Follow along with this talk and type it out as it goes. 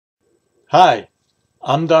Hi,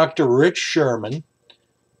 I'm Dr. Rich Sherman,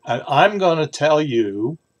 and I'm going to tell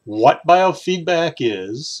you what biofeedback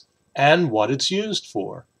is and what it's used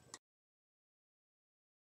for.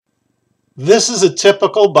 This is a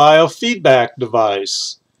typical biofeedback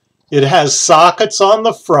device. It has sockets on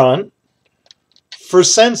the front for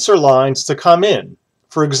sensor lines to come in.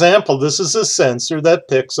 For example, this is a sensor that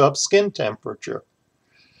picks up skin temperature.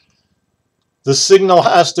 The signal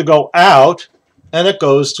has to go out and it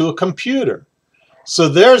goes to a computer. So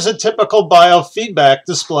there's a typical biofeedback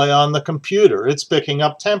display on the computer. It's picking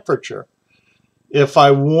up temperature. If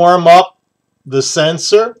I warm up the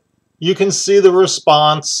sensor, you can see the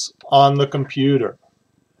response on the computer.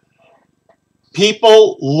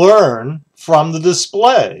 People learn from the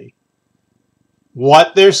display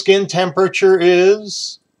what their skin temperature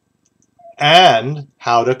is and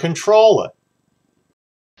how to control it.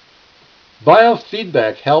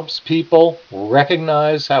 Biofeedback helps people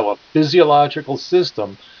recognize how a physiological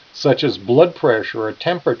system, such as blood pressure or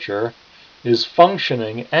temperature, is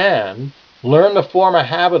functioning and learn to form a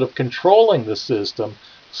habit of controlling the system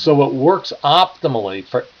so it works optimally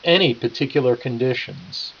for any particular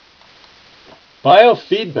conditions.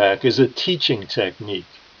 Biofeedback is a teaching technique.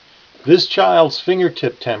 This child's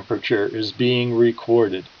fingertip temperature is being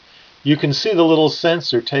recorded. You can see the little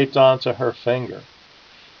sensor taped onto her finger.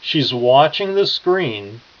 She's watching the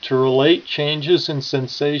screen to relate changes in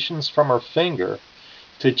sensations from her finger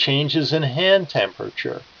to changes in hand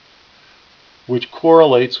temperature, which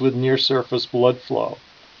correlates with near-surface blood flow.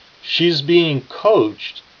 She's being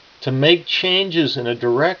coached to make changes in a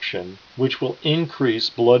direction which will increase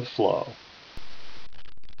blood flow.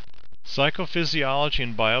 Psychophysiology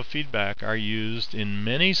and biofeedback are used in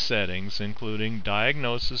many settings, including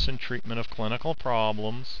diagnosis and treatment of clinical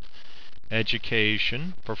problems,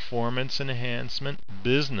 education, performance enhancement,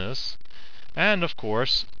 business, and of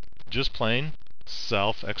course, just plain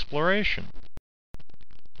self-exploration.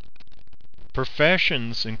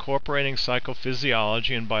 Professions incorporating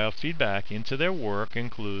psychophysiology and biofeedback into their work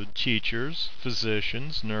include teachers,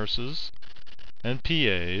 physicians, nurses, and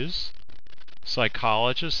PAs,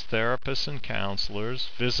 psychologists, therapists, and counselors,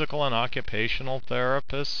 physical and occupational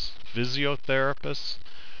therapists, physiotherapists,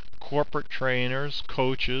 corporate trainers,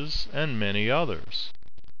 coaches, and many others.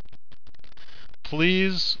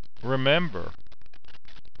 Please remember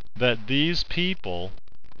that these people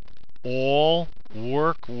all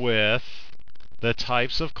work with the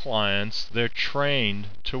types of clients they're trained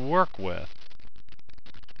to work with.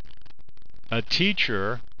 A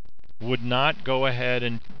teacher would not go ahead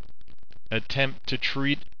and attempt to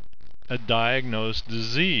treat a diagnosed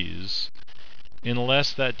disease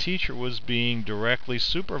unless that teacher was being directly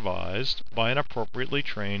supervised by an appropriately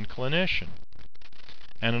trained clinician.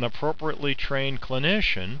 And an appropriately trained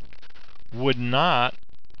clinician would not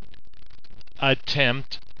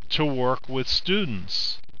attempt to work with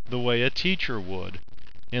students the way a teacher would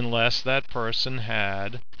unless that person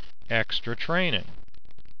had extra training.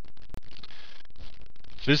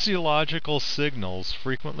 Physiological signals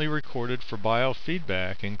frequently recorded for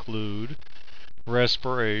biofeedback include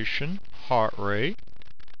respiration, heart rate,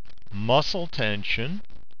 muscle tension,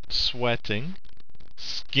 sweating,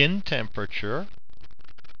 skin temperature,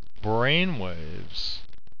 brain waves.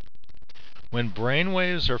 When brain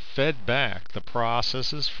waves are fed back, the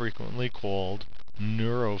process is frequently called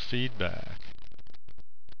neurofeedback.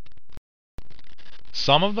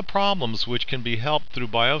 Some of the problems which can be helped through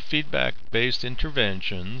biofeedback-based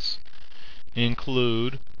interventions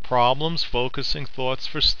include problems focusing thoughts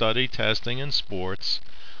for study, testing, and sports,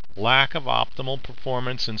 lack of optimal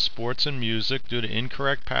performance in sports and music due to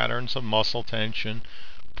incorrect patterns of muscle tension,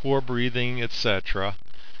 poor breathing, etc.,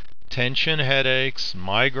 tension headaches,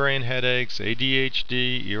 migraine headaches,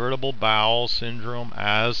 ADHD, irritable bowel syndrome,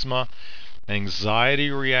 asthma, anxiety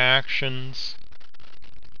reactions,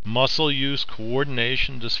 muscle use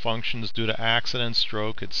coordination dysfunctions due to accident,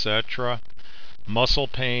 stroke, etc., muscle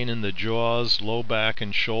pain in the jaws, low back,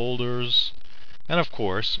 and shoulders, and of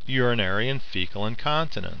course, urinary and fecal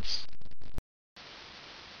incontinence.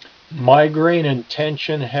 Migraine and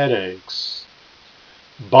tension headaches.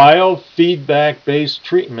 Biofeedback-based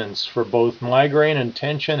treatments for both migraine and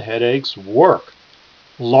tension headaches work.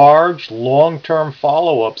 Large, long-term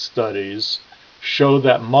follow-up studies show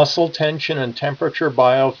that muscle tension and temperature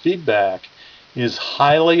biofeedback is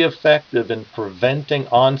highly effective in preventing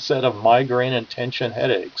onset of migraine and tension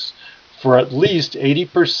headaches for at least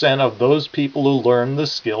 80% of those people who learn the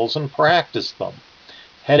skills and practice them.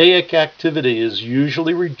 Headache activity is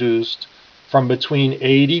usually reduced from between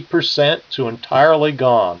 80% to entirely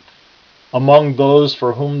gone among those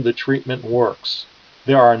for whom the treatment works.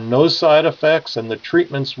 There are no side effects and the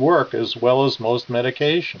treatments work as well as most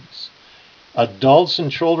medications. Adults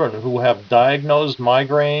and children who have diagnosed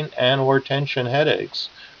migraine and/or tension headaches,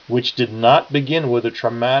 which did not begin with a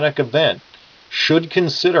traumatic event, should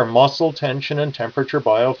consider muscle tension and temperature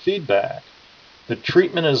biofeedback. The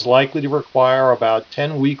treatment is likely to require about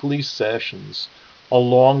 10 weekly sessions,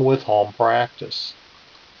 along with home practice.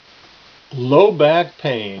 Low back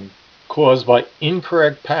pain caused by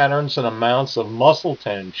incorrect patterns and amounts of muscle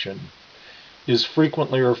tension is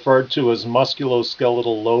frequently referred to as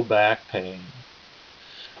musculoskeletal low back pain.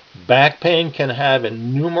 Back pain can have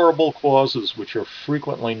innumerable causes which are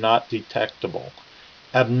frequently not detectable.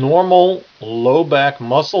 Abnormal low back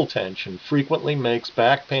muscle tension frequently makes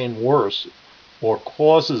back pain worse or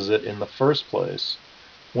causes it in the first place.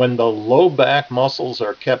 When the low back muscles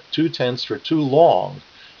are kept too tense for too long,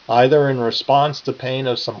 either in response to pain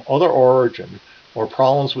of some other origin or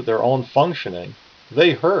problems with their own functioning,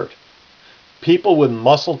 they hurt. People with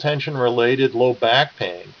muscle tension related low back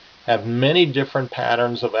pain have many different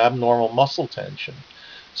patterns of abnormal muscle tension,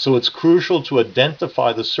 so it's crucial to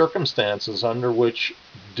identify the circumstances under which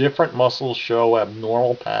different muscles show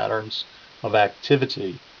abnormal patterns of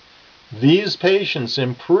activity. These patients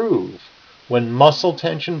improve when muscle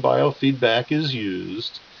tension biofeedback is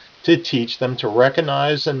used to teach them to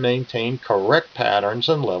recognize and maintain correct patterns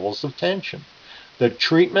and levels of tension. The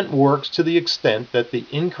treatment works to the extent that the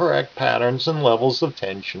incorrect patterns and levels of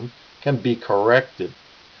tension can be corrected.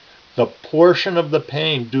 The portion of the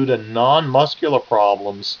pain due to non-muscular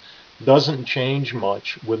problems doesn't change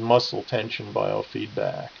much with muscle tension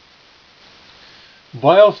biofeedback.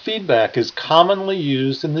 Biofeedback is commonly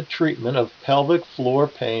used in the treatment of pelvic floor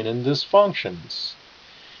pain and dysfunctions.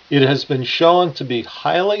 It has been shown to be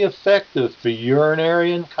highly effective for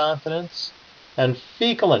urinary incontinence and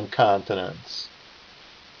fecal incontinence.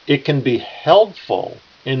 It can be helpful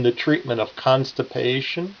in the treatment of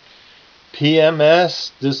constipation,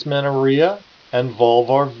 PMS, dysmenorrhea, and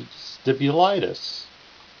vulvar stipulitis.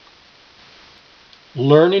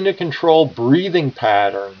 Learning to control breathing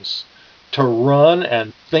patterns to run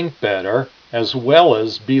and think better, as well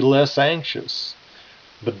as be less anxious.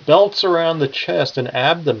 The belts around the chest and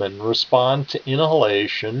abdomen respond to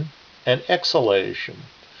inhalation and exhalation.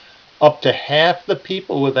 Up to half the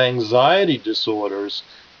people with anxiety disorders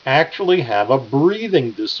actually have a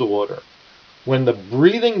breathing disorder. When the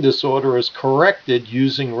breathing disorder is corrected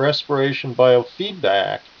using respiration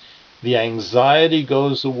biofeedback, the anxiety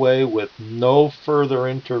goes away with no further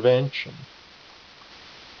intervention.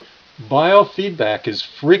 Biofeedback is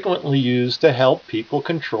frequently used to help people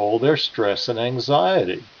control their stress and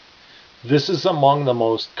anxiety. This is among the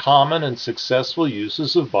most common and successful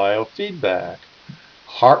uses of biofeedback.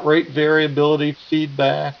 Heart rate variability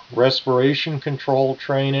feedback, respiration control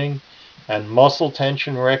training, and muscle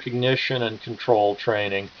tension recognition and control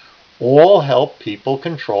training all help people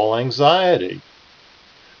control anxiety.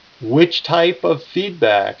 Which type of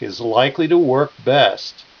feedback is likely to work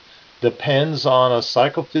best depends on a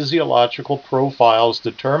psychophysiological profile's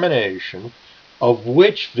determination of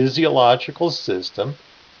which physiological system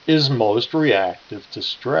is most reactive to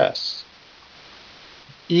stress.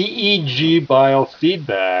 EEG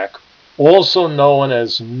biofeedback, also known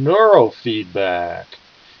as neurofeedback,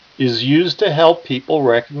 is used to help people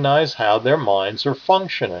recognize how their minds are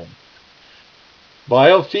functioning.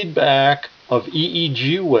 Biofeedback of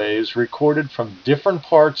EEG waves recorded from different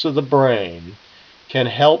parts of the brain can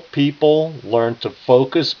help people learn to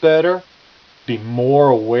focus better, be more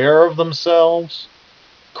aware of themselves,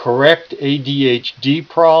 correct ADHD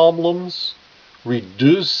problems,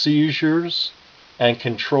 reduce seizures, and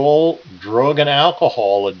control drug and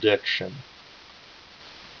alcohol addiction.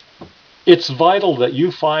 It's vital that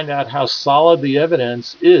you find out how solid the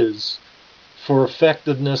evidence is for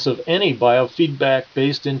effectiveness of any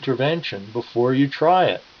biofeedback-based intervention before you try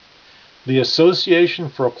it. The Association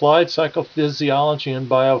for Applied Psychophysiology and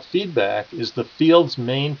Biofeedback is the field's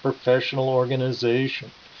main professional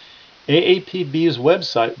organization. AAPB's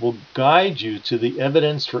website will guide you to the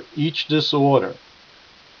evidence for each disorder.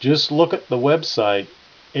 Just look at the website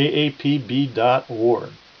aapb.org.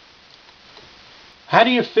 How do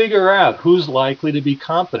you figure out who's likely to be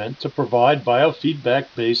competent to provide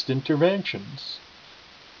biofeedback-based interventions?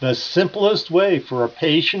 The simplest way for a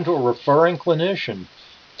patient or referring clinician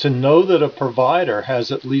to know that a provider has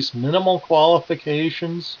at least minimal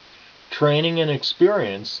qualifications, training, and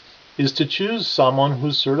experience is to choose someone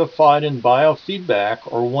who's certified in biofeedback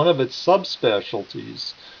or one of its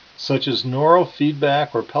subspecialties, such as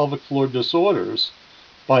neurofeedback or pelvic floor disorders,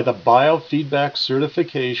 by the Biofeedback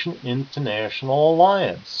Certification International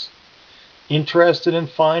Alliance. Interested in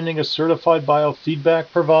finding a certified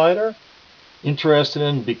biofeedback provider? Interested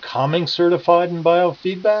in becoming certified in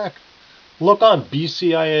biofeedback? Look on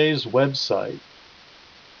BCIA's website.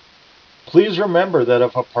 Please remember that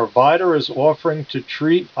if a provider is offering to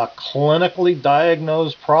treat a clinically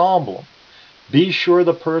diagnosed problem, be sure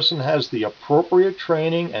the person has the appropriate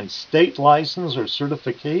training and state license or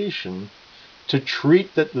certification to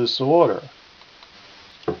treat that disorder.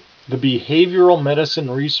 The Behavioral Medicine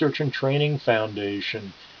Research and Training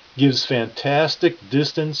Foundation gives fantastic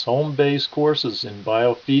distance home-based courses in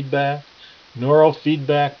biofeedback,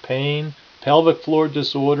 neurofeedback, pain, pelvic floor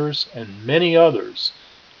disorders, and many others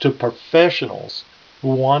to professionals who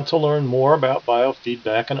want to learn more about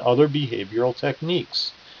biofeedback and other behavioral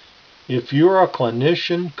techniques. If you're a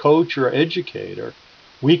clinician, coach, or educator,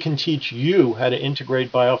 we can teach you how to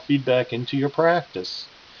integrate biofeedback into your practice.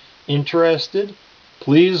 Interested?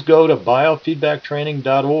 Please go to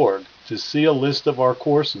biofeedbacktraining.org to see a list of our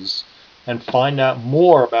courses and find out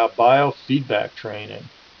more about biofeedback training.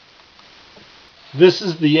 This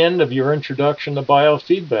is the end of your introduction to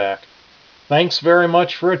biofeedback. Thanks very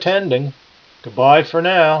much for attending. Goodbye for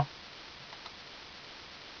now.